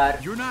कर दो यार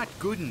You're not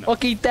good enough. ओ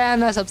कीता है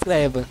ना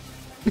सब्सक्राइब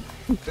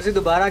ਤੁਸੀਂ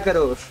दोबारा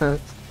करो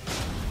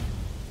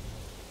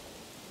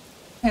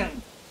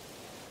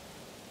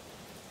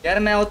यार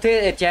मैं ਉੱਥੇ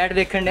ਚੈਟ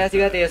ਦੇਖਣ ਡਿਆ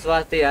ਸੀਗਾ ਤੇ ਇਸ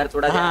ਵਾਸਤੇ ਯਾਰ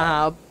ਥੋੜਾ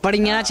ਹਾਂ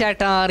ਬੜੀਆਂ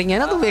ਚੈਟਾਂ ਆ ਰਹੀਆਂ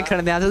ਨਾ ਤੂੰ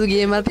ਵੇਖਣ ਦਿਆਂ ਤੂੰ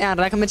ਗੇਮ ਵੱਲ ਧਿਆਨ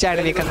ਰੱਖ ਮੈਂ ਚੈਟ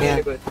ਵੇਖਣ ਦਿਆਂ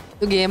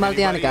ਤੂੰ ਗੇਮ ਵੱਲ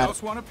ਧਿਆਨ Anybody ਕਰ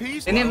else want a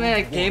piece? ਨਹੀਂ ਮੈਂ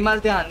ਗੇਮ ਵੱਲ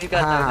ਧਿਆਨ ਨਹੀਂ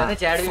ਕਰ ਸਕਦਾ ਨਾ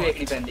ਚੈਟ ਵੀ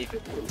ਵੇਖਣੀ ਪੈਂਦੀ ਫਿਰ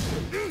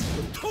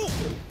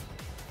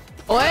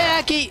ਓਏ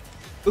ਆ ਕੀ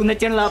ਤੂੰ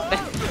ਨੱਚਣ ਲੱਗ ਪਿਆ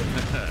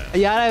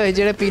ਯਾਰ ਇਹ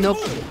ਜਿਹੜੇ ਪੀਨੋ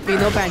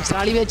ਪੈਂਚਰ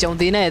ਵਾਲੀ ਵਿੱਚ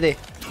ਆਉਂਦੀ ਨਾ ਇਹਦੇ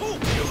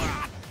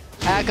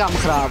ਇਹ ਕੰਮ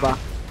ਖਰਾਬ ਆ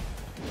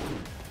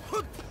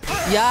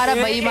ਯਾਰ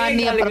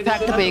ਬੇਈਮਾਨੀ ਆ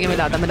ਪਰਫੈਕਟ ਪੇਗ ਮੈਨੂੰ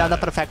ਲੱਗਦਾ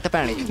ਪਰਫੈਕਟ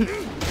ਪੈਣੀ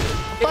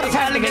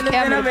ਪਰਫੈਕਟ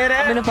ਵੇਖਿਆ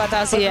ਮੈਨੂੰ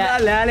ਪਤਾ ਸੀ ਇਹ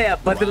ਲੈ ਲਿਆ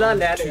ਬਦਲਾ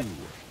ਲੈ ਲਿਆ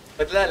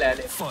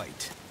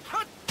Fight.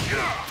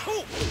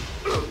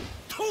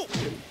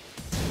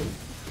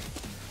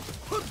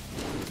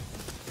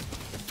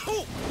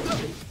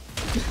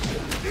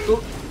 तू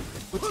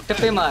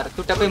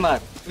टप्पे मार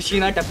तू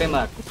शीना टप्पे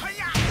मार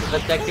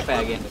रिस्पेक्ट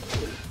पै गया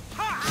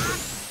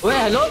ओए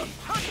हेलो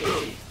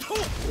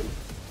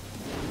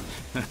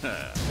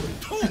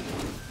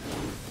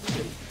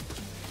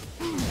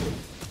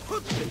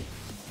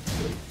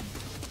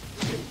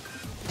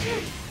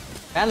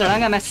मैं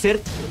लड़ांगा मैं सिर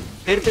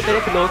से तेरे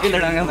खलो के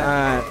लड़ांगा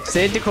मैं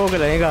सिर च खो के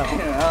रहेगा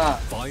हाँ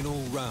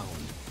Final round.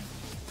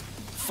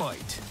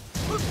 Fight.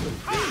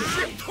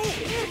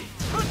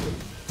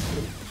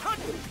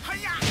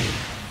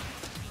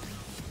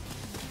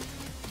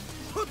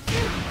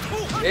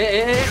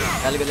 ए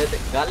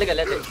गल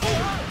गलत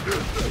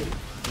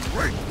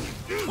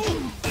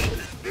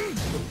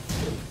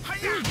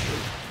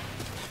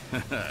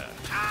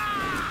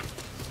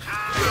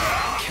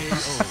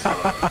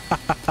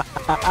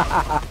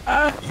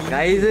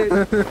गाइस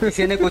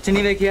किसी ने कुछ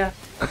नहीं देखा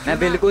मैं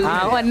बिल्कुल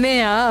हाँ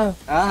वन्ने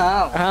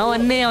हाँ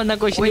वन्ने उन्हें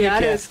कुछ नहीं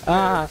यार देखा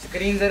हाँ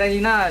स्क्रीन जरा ही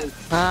ना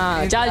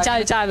हाँ चल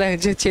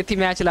छेती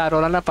मैच चला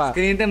रोला ना पा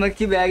स्क्रीन पे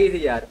मक्खी बह गई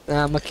थी यार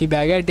हाँ मक्खी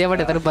बह गया एडे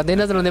बड़े तेरे बंदे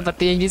नजर आते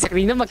पत्ती इंजी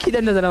स्क्रीन में मक्खी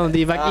ते नजर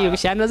आती बाकी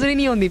शायद नजर ही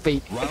नहीं आती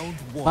पई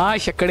Round 1. हाँ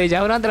छकड़े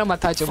जाओ ना तेरा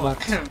मत्था चुम्मा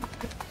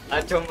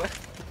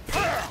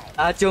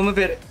आ चुम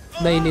फिर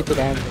नहीं तू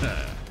रहन दे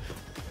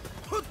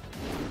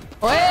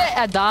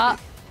ओए दा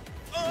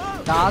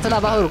तो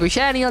लावा होर कोई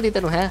शय नहीं आती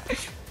तेनू है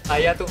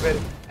आया तू फिर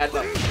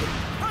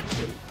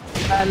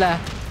ले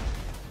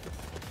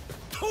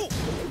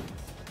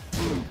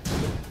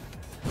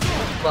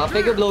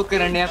वापे के ब्लॉक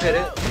करने फिर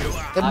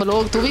ते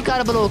ब्लॉक तू भी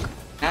कर ब्लॉक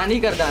मैं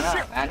नहीं करता ना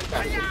मैं नहीं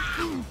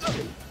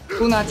करता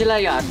तू नाच ला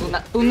यार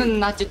तू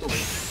नाच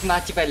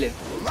पहले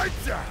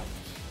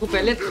तू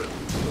पहले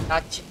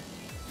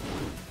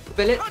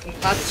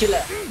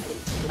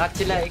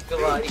नाच ला एक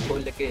बारी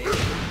खोल के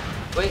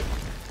ओए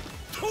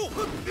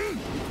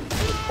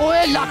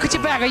ओए लक च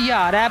पै गई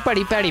यार ऐ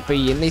बड़ी भैड़ी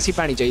पई है नहीं सी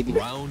पैनी चाहिदी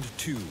Round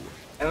 2.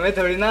 हमें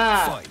थोड़ी ना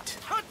Fight.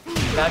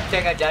 जट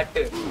है जट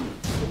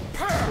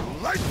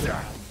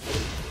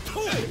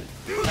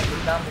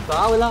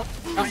मुकाबला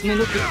अपने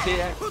लोग पीछे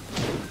है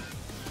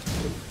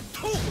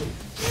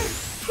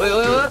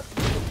ओए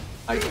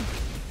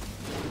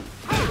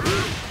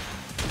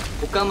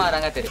मुक्का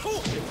मारांगा तेरे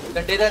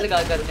गड्ढे का लगा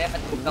करने मैं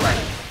मुक्का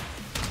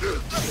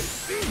मारांगा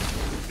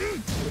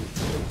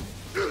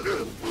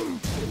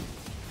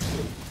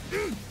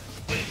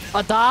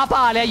अदा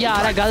पा लिया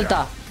यार है गलत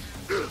आ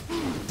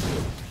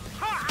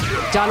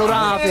चलो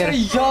रहा फिर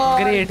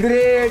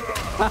ग्रेट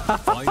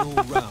Final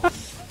round.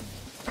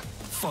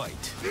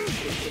 Fight.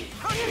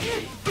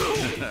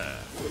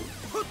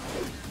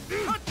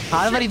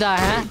 हर बारी दा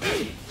है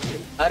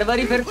हर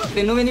बारी फिर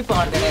तेनू भी नहीं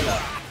पार देने का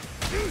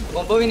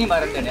कॉम्बो भी नहीं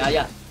मार देने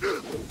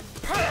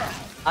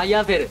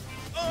आया फिर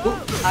तू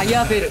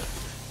आया फिर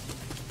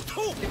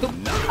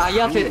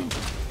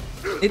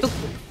नहीं तू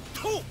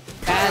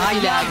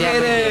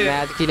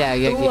मैच की ले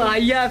गया तू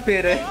आया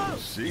फिर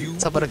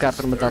सबर कर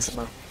फिर मैं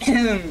दसना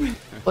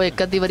ਉਹ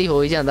ਇੱਕ ਅੱਧੀ ਵਾਰੀ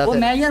ਹੋ ਹੀ ਜਾਂਦਾ ਉਹ ਫਿਰ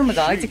ਮੈਂ ਯਾਰ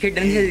ਮਜ਼ਾਕ 'ਚ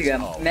ਖੇਡਣ ਨਹੀਂ ਸੀਗਾ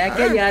ਮੈਂ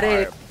ਕਿਹਾ ਯਾਰ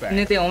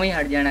ਇਹਨੇ ਤੇ ਉਵੇਂ ਹੀ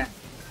ਹਟ ਜਾਣਾ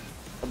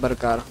ਸਬਰ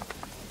ਕਰ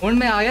ਹੁਣ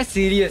ਮੈਂ ਆ ਗਿਆ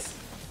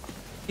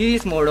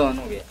ਸੀਰੀਅਸ ਮੋਡ ऑन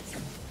हो गया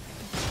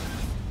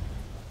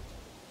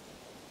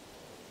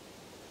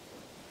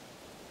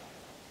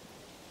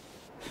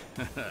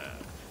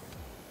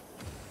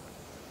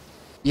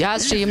ਯਾਰ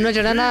ਸਟ੍ਰੀਮ ਨੂੰ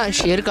ਜਿਹੜਾ ਨਾ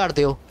ਸ਼ੇਅਰ ਕਰ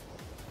ਦਿਓ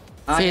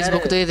हाँ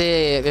ਫੇਸਬੁੱਕ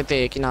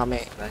ਤੇ ਕੀ ਨਾਮ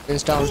ਹੈ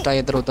ਇੰਸਟਾ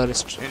ਇੱਧਰ ਉੱਧਰ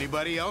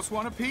Anybody else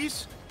want a piece?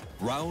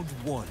 Round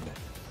 1.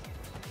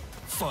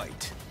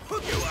 Fight.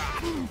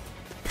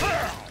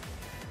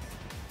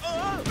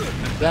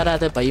 ਯਾਰ ਆ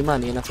ਤੇ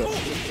ਬੇਈਮਾਨੀ ਹੈ ਨਾ ਫਿਰ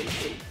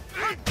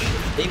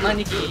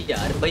बेईमानी की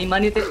यार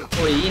बेईमानी तो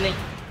हुई ही नहीं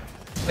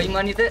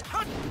बेईमानी तो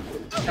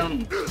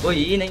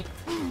हुई ही नहीं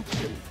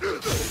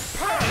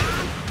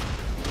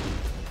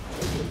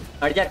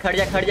खड़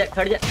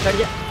जा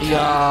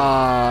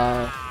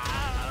यार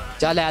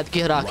चल ऐद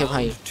की हरा के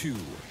भाई Round 2.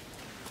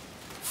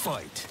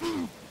 Fight.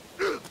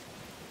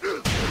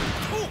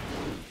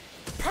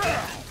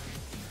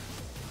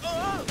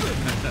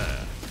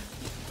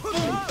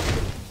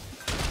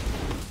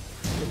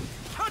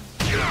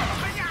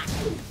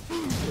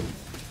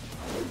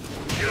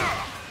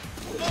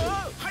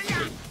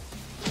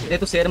 ये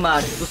तू शेर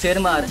मार शेर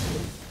मार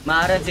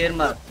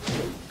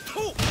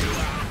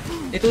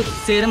ये तू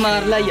शेर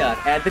मार ला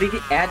यार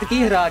ऐद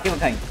की हरा के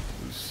दिखाई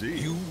See,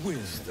 You win.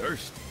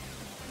 thirsty.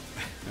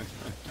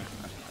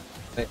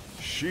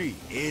 She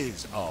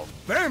is a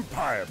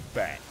vampire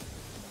bat.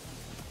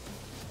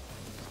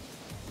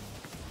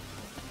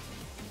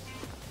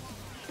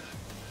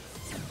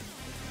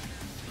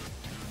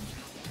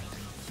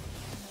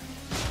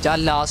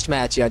 चल लास्ट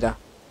मैच ही आजा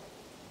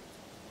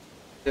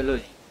चलो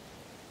जी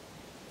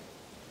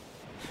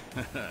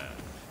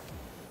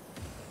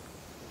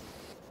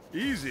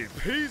Easy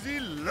peasy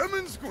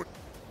lemon squeeze.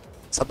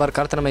 सबर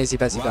कर तेरा मैं इसी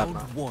पैसे करना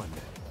Round 1.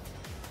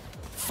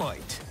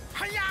 Fight.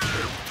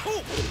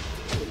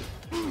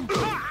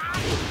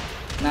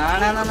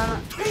 ना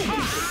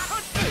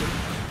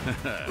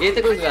ये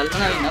तो कोई गल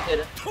बनाई ना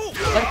फिर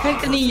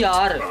परफेक्ट नहीं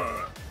यार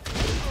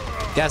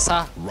कैसा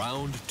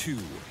Round 2.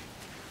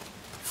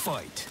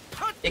 Fight.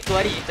 एक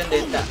बारी जीतन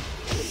देता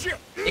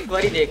एक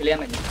बारी देख लिया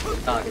मैंने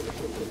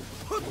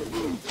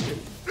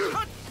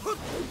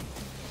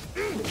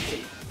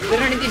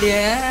रणनीति दे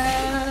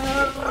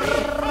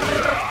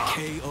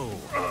KO.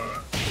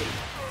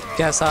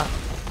 कैसा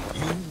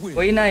You win.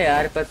 कोई ना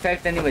यार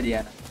परफेक्ट नहीं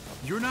बजिया ना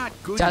You're not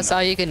good कैसा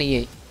है कि नहीं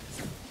है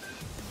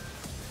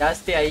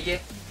रास्ते आइए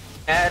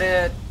खैर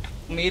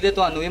उम्मीद है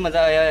ਤੁਹਾਨੂੰ ਵੀ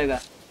ਮਜ਼ਾ ਆਇਆ ਹੋਵੇਗਾ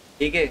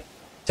ਠੀਕ ਹੈ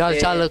चल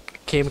चल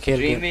गेम खेल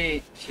ਸਟ੍ਰੀਮ के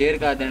ਵੀ ਸ਼ੇਅਰ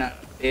ਕਰ ਦੇਣਾ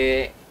ਤੇ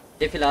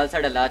ਇਹ ਫਿਲਹਾਲ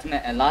ਸਾਡਾ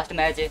ਲਾਸਟ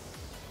ਮੈਚ ਹੈ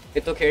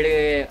ਇਹ ਤੋਂ ਖੇਡ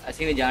ਕੇ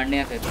ਅਸੀਂ ਵੀ ਜਾਣਦੇ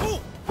ਆ ਫਿਰ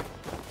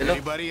ਚਲੋ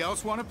Anybody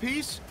else want a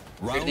piece?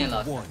 Round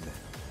last. 1.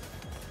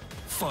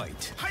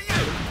 Fight.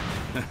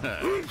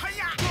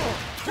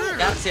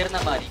 यार सिर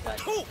ना मारी कर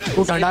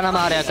तू डंडा ना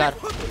मारया कर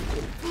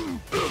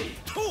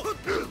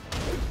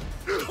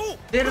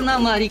सिर ना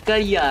मारी कर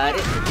यार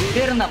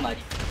सिर ना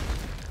मारी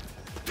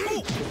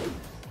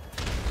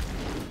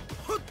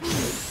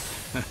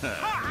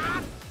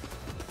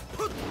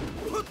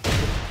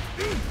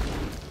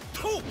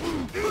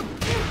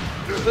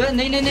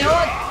नहीं ओ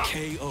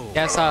KO.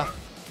 कैसा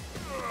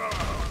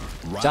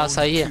Round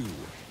सही है। 2.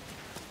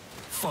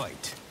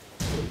 Fight.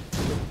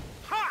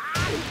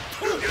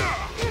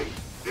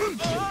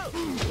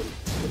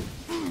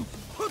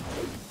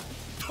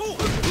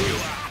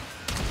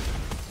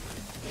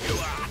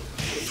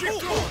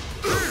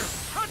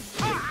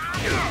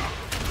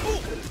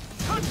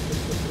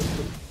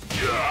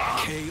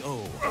 KO.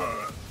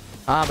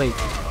 हाँ भाई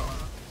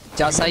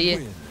चल सही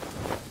है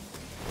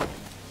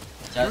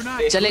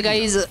चले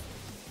गाइस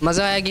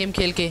मज़ा आया गेम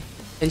खेल के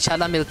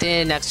इंशाल्लाह मिलते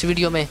हैं नेक्स्ट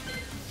वीडियो में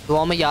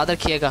दुआ में याद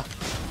रखिएगा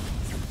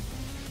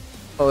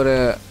और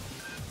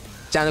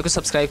चैनल को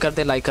सब्सक्राइब कर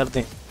दें लाइक कर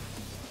दें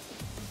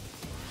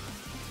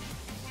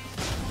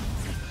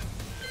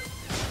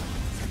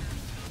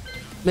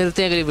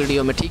मिलते हैं अगली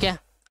वीडियो में ठीक है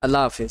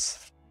अल्लाह हाफिज़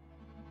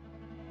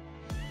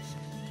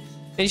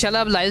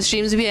इंशाल्लाह अब लाइव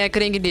स्ट्रीम्स भी ऐड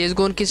करेंगे डेज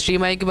गोन की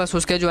स्ट्रीम आएगी बस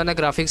उसका जो है ना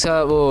ग्राफिक्स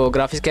वो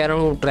ग्राफिक्स कह रहा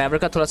हूँ ड्राइवर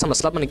का थोड़ा सा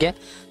मसला बन गया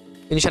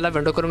इंशाल्लाह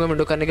विंडो करूँगा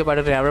विंडो करने के बाद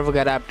ड्राइवर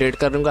वगैरह अपडेट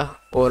करूँगा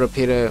और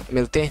फिर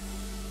मिलते हैं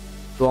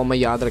तो हमें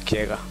याद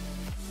रखिएगा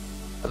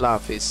अल्लाह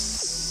हाफिज़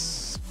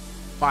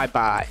बाय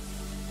बाय